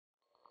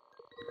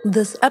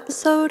This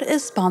episode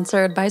is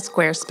sponsored by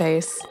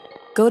Squarespace.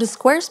 Go to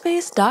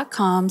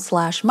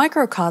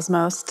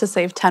squarespace.com/microcosmos to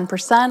save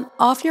 10%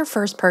 off your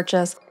first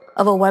purchase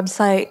of a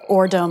website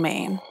or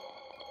domain.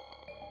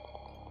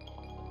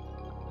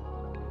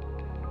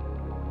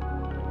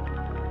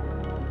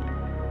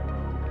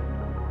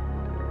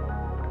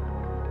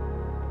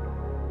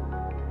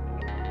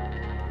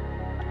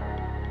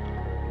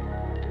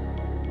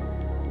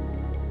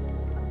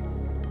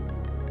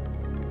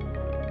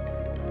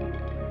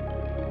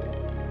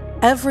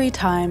 Every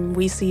time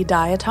we see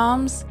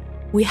diatoms,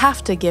 we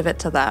have to give it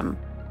to them.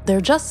 They're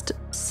just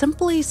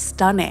simply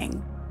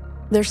stunning.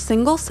 They're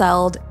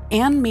single-celled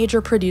and major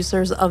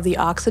producers of the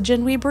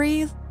oxygen we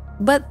breathe,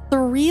 but the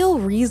real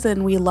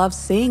reason we love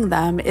seeing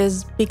them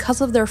is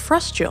because of their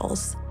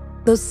frustules,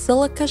 those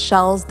silica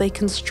shells they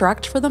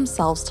construct for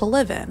themselves to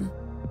live in.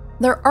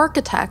 They're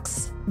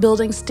architects,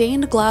 building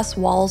stained glass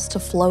walls to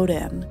float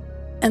in,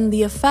 and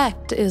the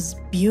effect is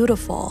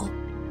beautiful.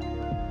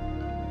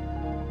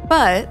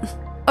 But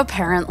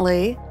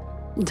apparently,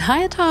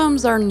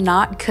 diatoms are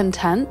not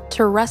content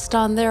to rest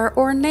on their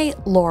ornate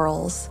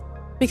laurels,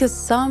 because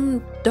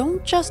some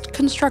don't just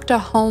construct a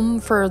home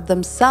for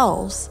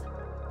themselves,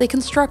 they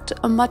construct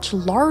a much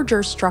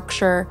larger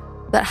structure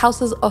that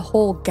houses a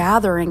whole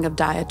gathering of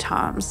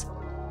diatoms,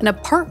 an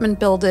apartment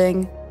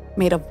building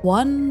made of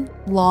one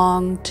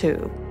long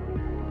tube.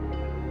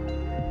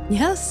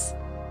 Yes,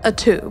 a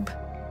tube.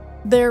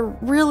 They're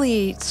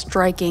really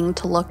striking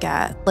to look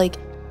at, like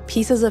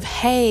pieces of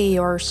hay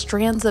or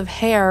strands of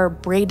hair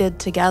braided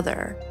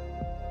together.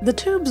 The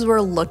tubes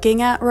we're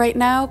looking at right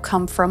now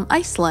come from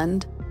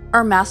Iceland.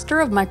 Our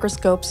master of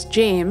microscopes,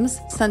 James,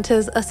 sent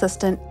his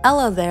assistant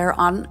Ella there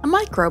on a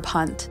microbe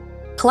hunt,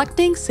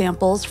 collecting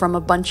samples from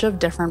a bunch of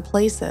different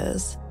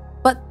places.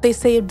 But they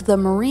saved the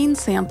marine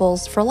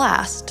samples for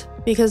last,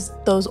 because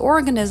those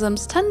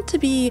organisms tend to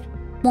be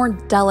more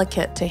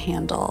delicate to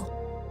handle.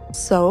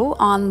 So,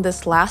 on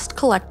this last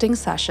collecting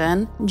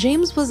session,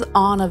 James was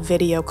on a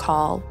video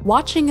call,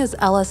 watching as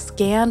Ella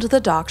scanned the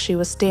dock she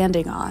was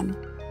standing on.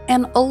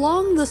 And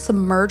along the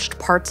submerged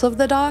parts of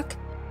the dock,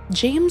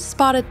 James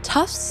spotted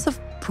tufts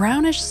of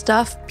brownish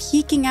stuff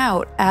peeking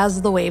out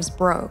as the waves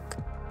broke.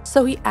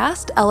 So he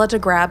asked Ella to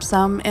grab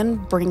some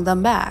and bring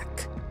them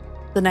back.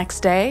 The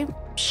next day,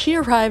 she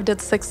arrived at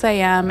 6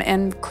 a.m.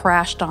 and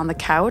crashed on the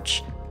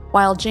couch,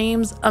 while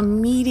James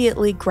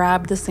immediately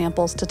grabbed the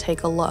samples to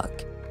take a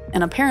look.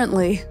 And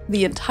apparently,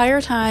 the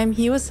entire time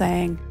he was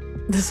saying,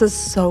 "This is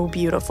so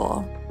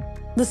beautiful."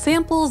 The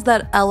samples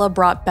that Ella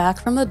brought back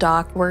from the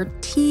dock were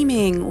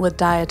teeming with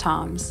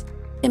diatoms.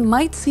 It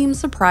might seem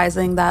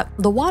surprising that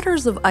the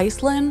waters of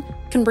Iceland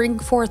can bring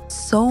forth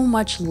so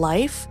much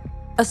life,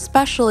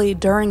 especially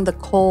during the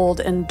cold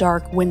and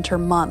dark winter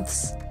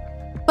months.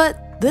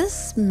 But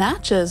this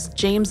matches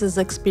James's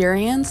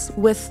experience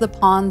with the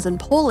ponds in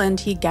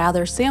Poland he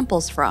gathers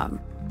samples from,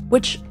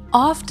 which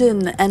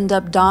often end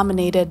up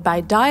dominated by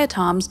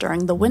diatoms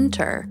during the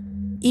winter,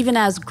 even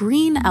as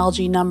green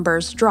algae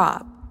numbers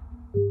drop.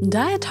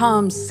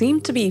 Diatoms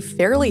seem to be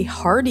fairly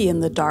hardy in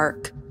the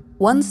dark.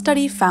 One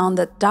study found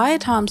that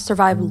diatoms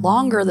survive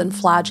longer than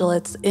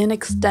flagellates in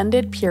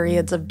extended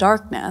periods of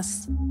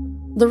darkness.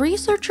 The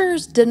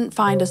researchers didn't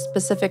find a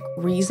specific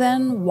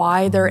reason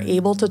why they're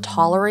able to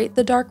tolerate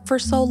the dark for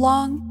so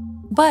long,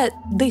 but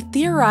they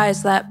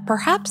theorized that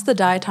perhaps the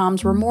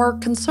diatoms were more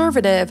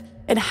conservative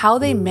in how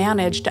they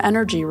managed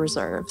energy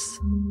reserves.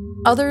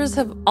 Others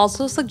have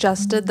also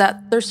suggested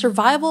that their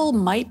survival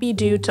might be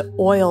due to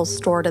oil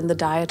stored in the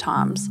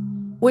diatoms,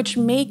 which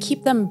may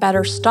keep them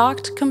better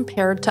stocked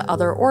compared to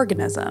other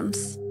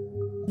organisms.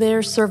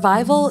 Their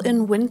survival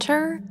in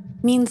winter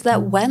means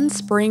that when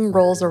spring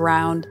rolls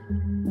around,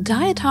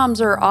 diatoms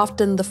are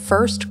often the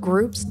first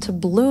groups to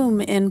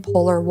bloom in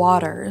polar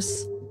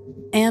waters.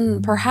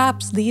 And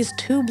perhaps these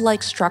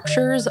tube-like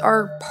structures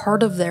are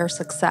part of their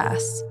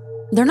success.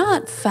 They're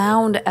not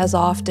found as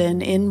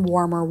often in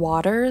warmer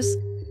waters,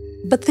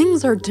 but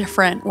things are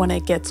different when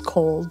it gets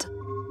cold.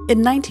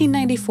 In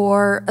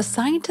 1994, a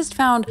scientist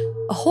found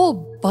a whole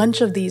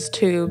bunch of these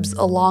tubes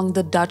along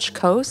the Dutch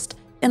coast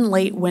in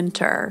late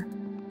winter.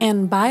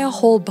 And by a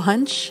whole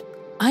bunch,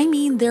 I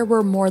mean there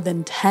were more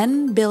than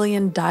 10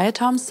 billion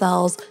diatom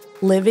cells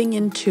living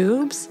in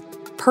tubes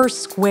per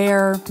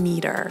square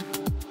meter.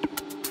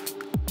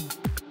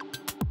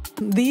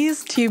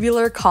 These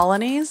tubular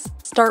colonies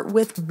start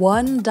with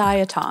one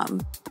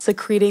diatom,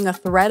 secreting a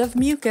thread of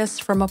mucus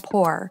from a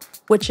pore,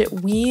 which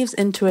it weaves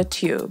into a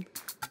tube.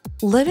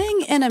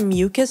 Living in a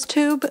mucus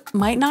tube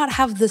might not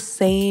have the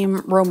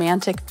same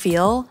romantic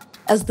feel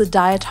as the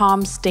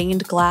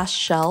diatom-stained glass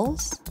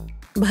shells,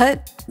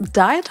 but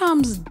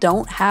diatoms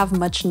don't have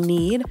much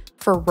need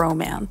for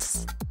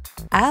romance.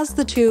 As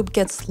the tube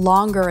gets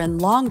longer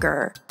and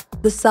longer,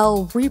 the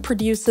cell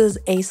reproduces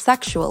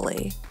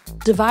asexually,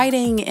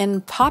 dividing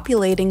and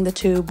populating the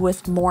tube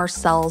with more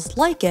cells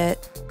like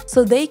it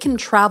so they can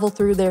travel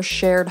through their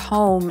shared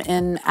home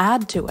and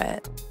add to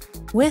it.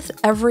 With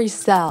every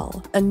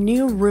cell, a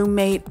new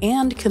roommate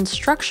and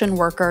construction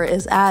worker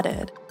is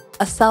added,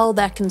 a cell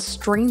that can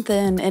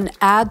strengthen and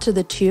add to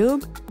the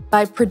tube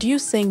by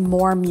producing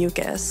more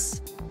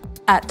mucus.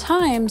 At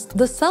times,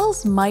 the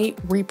cells might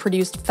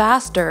reproduce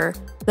faster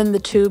than the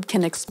tube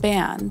can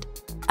expand,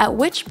 at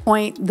which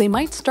point they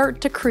might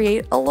start to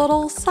create a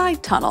little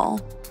side tunnel.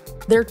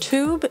 Their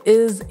tube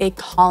is a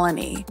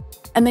colony,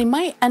 and they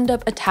might end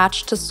up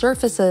attached to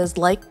surfaces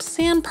like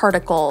sand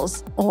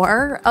particles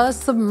or a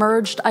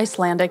submerged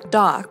Icelandic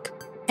dock.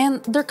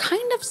 And they're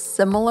kind of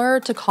similar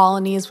to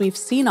colonies we've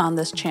seen on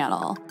this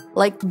channel,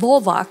 like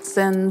volvox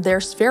and their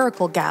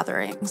spherical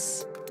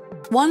gatherings.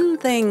 One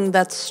thing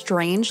that's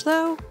strange,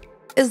 though,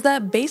 is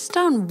that based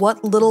on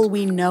what little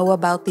we know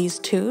about these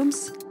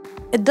tubes,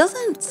 it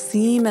doesn't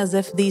seem as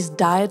if these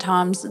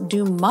diatoms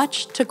do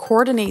much to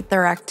coordinate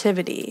their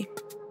activity.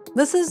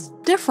 This is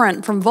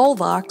different from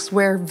volvox,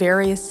 where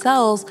various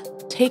cells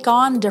take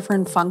on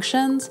different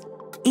functions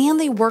and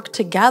they work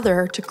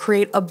together to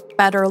create a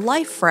better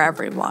life for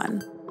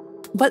everyone.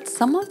 But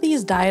some of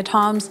these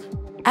diatoms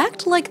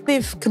act like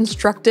they've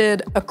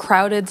constructed a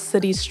crowded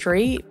city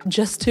street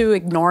just to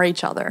ignore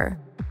each other.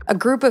 A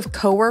group of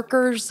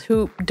coworkers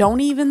who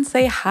don't even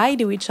say hi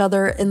to each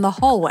other in the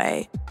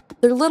hallway.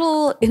 They're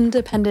little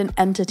independent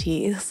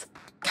entities,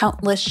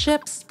 countless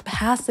ships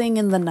passing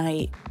in the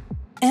night.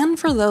 And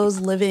for those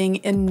living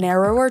in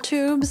narrower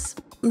tubes,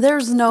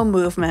 there's no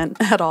movement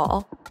at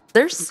all.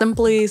 They're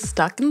simply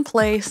stuck in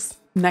place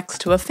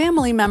next to a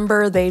family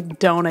member they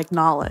don't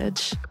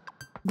acknowledge.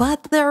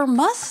 But there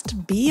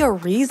must be a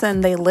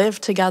reason they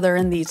live together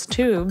in these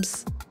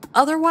tubes.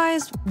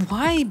 Otherwise,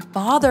 why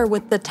bother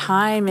with the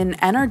time and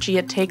energy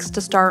it takes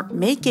to start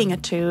making a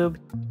tube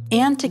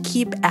and to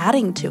keep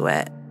adding to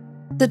it?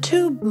 The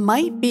tube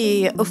might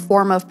be a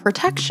form of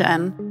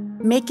protection,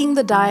 making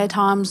the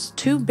diatoms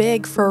too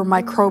big for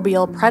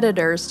microbial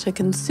predators to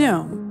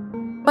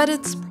consume. But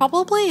it's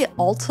probably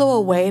also a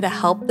way to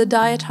help the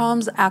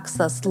diatoms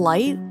access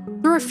light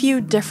through a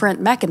few different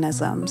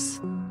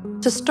mechanisms.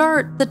 To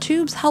start, the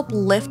tubes help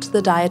lift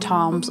the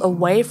diatoms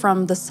away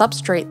from the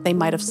substrate they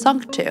might have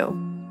sunk to,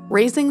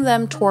 raising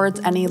them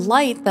towards any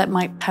light that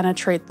might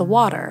penetrate the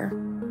water.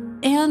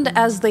 And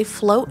as they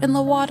float in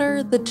the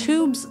water, the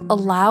tubes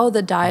allow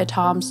the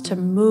diatoms to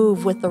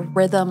move with the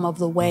rhythm of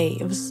the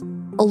waves,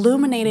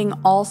 illuminating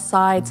all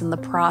sides in the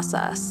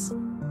process.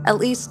 At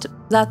least,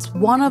 that's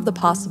one of the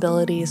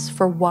possibilities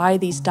for why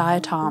these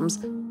diatoms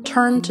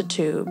turn to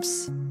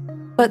tubes.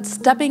 But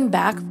stepping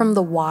back from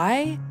the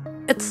why,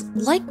 it's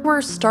like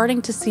we're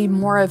starting to see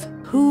more of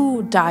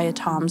who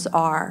diatoms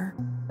are.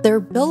 They're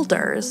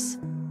builders.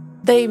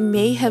 They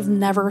may have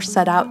never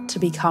set out to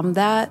become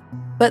that,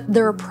 but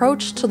their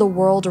approach to the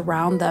world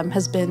around them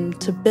has been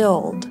to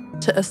build,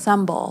 to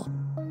assemble,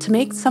 to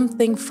make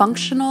something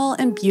functional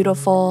and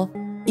beautiful,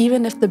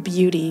 even if the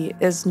beauty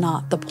is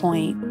not the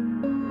point.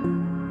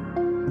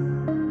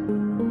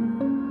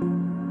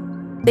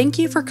 Thank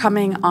you for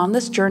coming on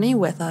this journey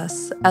with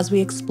us as we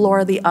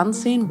explore the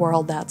unseen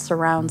world that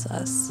surrounds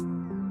us.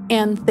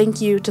 And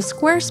thank you to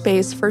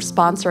Squarespace for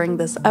sponsoring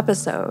this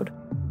episode.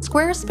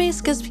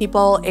 Squarespace gives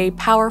people a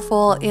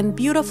powerful and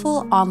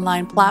beautiful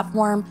online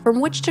platform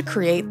from which to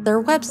create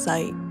their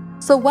website.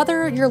 So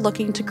whether you're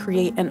looking to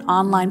create an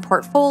online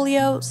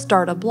portfolio,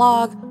 start a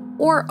blog,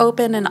 or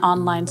open an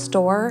online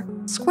store,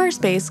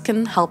 Squarespace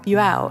can help you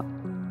out.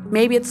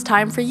 Maybe it's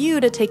time for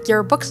you to take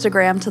your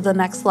Bookstagram to the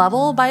next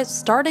level by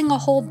starting a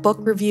whole book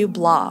review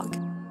blog.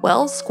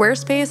 Well,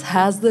 Squarespace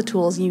has the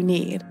tools you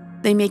need.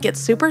 They make it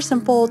super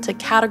simple to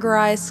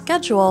categorize,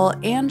 schedule,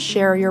 and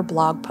share your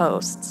blog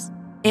posts.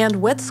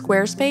 And with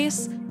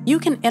Squarespace, you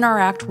can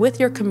interact with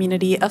your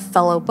community of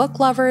fellow book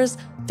lovers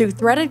through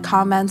threaded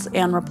comments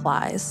and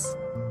replies.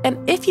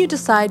 And if you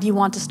decide you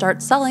want to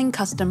start selling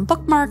custom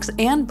bookmarks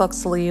and book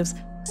sleeves,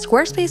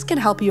 Squarespace can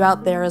help you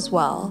out there as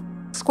well.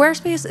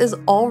 Squarespace is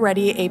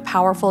already a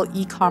powerful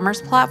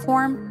e-commerce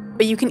platform,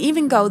 but you can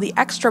even go the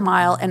extra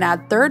mile and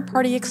add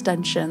third-party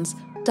extensions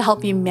to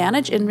help you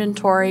manage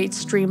inventory,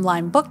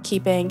 streamline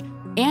bookkeeping,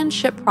 and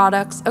ship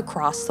products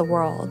across the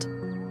world.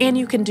 And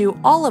you can do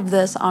all of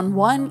this on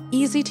one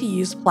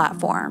easy-to-use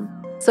platform.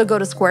 So go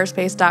to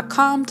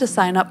squarespace.com to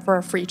sign up for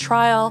a free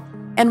trial,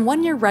 and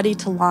when you're ready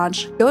to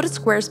launch, go to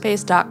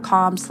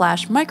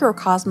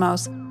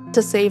squarespace.com/microcosmos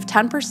to save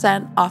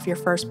 10% off your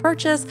first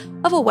purchase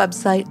of a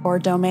website or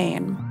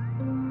domain.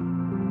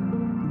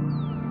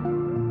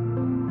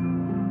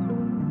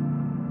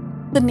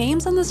 The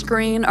names on the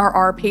screen are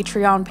our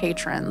Patreon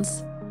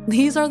patrons.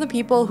 These are the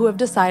people who have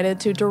decided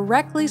to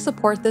directly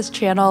support this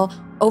channel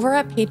over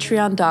at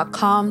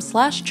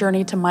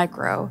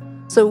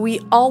patreon.com/journeytomicro. So we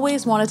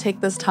always want to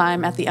take this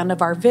time at the end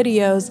of our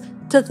videos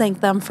to thank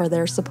them for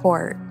their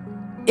support.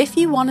 If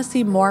you want to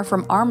see more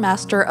from our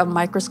master of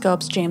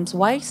microscopes, James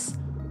Weiss,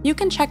 you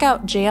can check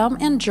out Jam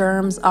and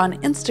Germs on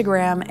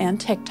Instagram and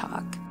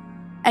TikTok.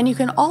 And you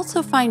can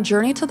also find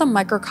Journey to the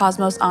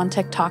Microcosmos on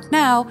TikTok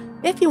now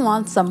if you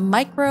want some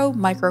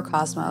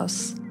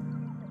microcosmos.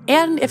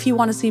 And if you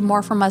want to see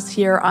more from us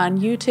here on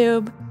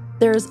YouTube,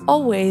 there's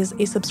always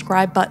a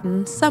subscribe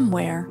button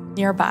somewhere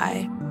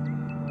nearby.